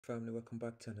Family, welcome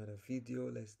back to another video.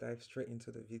 Let's dive straight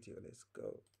into the video. Let's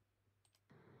go.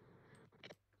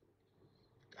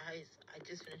 Guys, I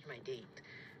just finished my date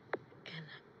and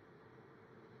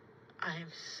I am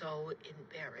so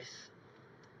embarrassed.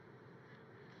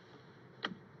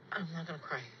 I'm not gonna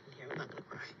cry in here. I'm not gonna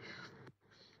cry.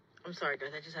 I'm sorry, guys.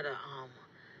 I just had to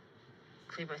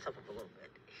clean myself up a little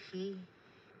bit. He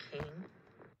came.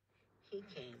 He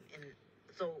came, and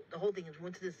so the whole thing is we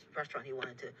went to this restaurant he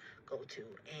wanted to go to,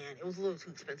 and it was a little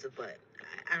too expensive, but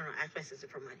I don't know. I asked my sister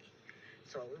for money,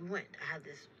 so we went. I had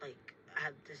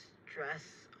this dress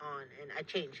on, and I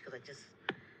changed because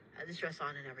I had this dress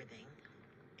on and everything.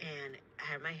 And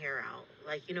I had my hair out.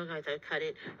 Like, guys, I cut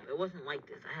it, but it wasn't like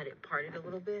this. I had it parted a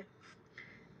little bit.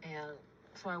 And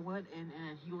so I went in,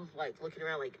 and he was like looking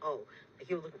around, like, oh, like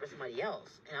he was looking for somebody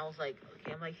else. And I was like,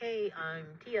 okay, I'm like, hey, I'm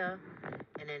Tia.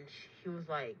 And then he was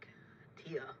like,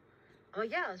 Tia. I'm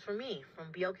like, yeah, it's for me,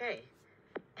 from Be Okay.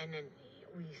 And then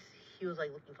he was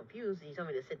like looking confused, and he told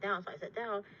me to sit down. So I sat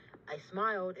down. I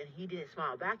smiled, and he didn't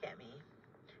smile back at me.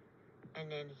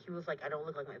 And then he was like, I don't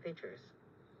look like my pictures.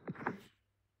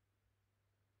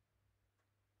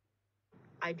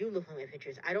 I do look at my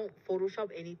pictures. I don't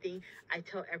Photoshop anything. I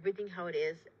tell everything how it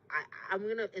is. I'm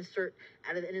going to insert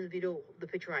at the end of the video the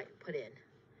picture I put in.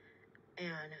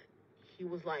 And he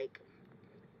was like,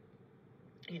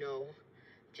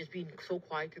 just being so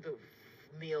quiet through the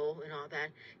meal and all that.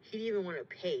 He didn't even want to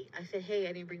pay. I said, hey,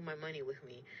 I didn't bring my money with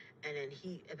me. And then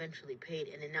he eventually paid.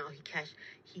 And then now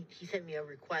he sent me a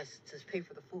request to pay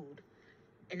for the food.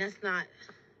 And that's not,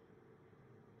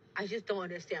 I just don't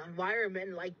understand. Why are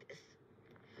men like this?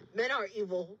 Men are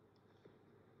evil.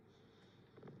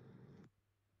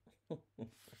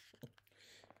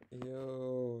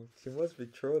 Yo, she must be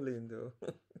trolling though.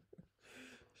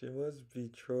 She must be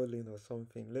trolling or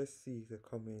something. Let's see the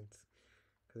comments.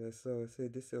 Because say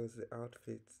this was the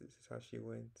outfit. This is how she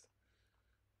went.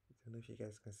 I don't know if you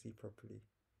guys can see properly.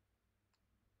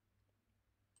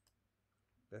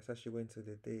 That's how she went to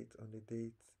the date, on the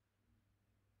date.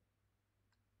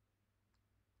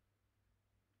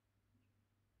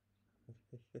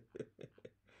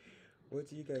 What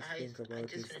do you guys Guys, think I about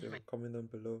just this finished though? my Comment down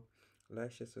below.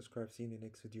 Like, share, subscribe. See you in the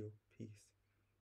next video. Peace.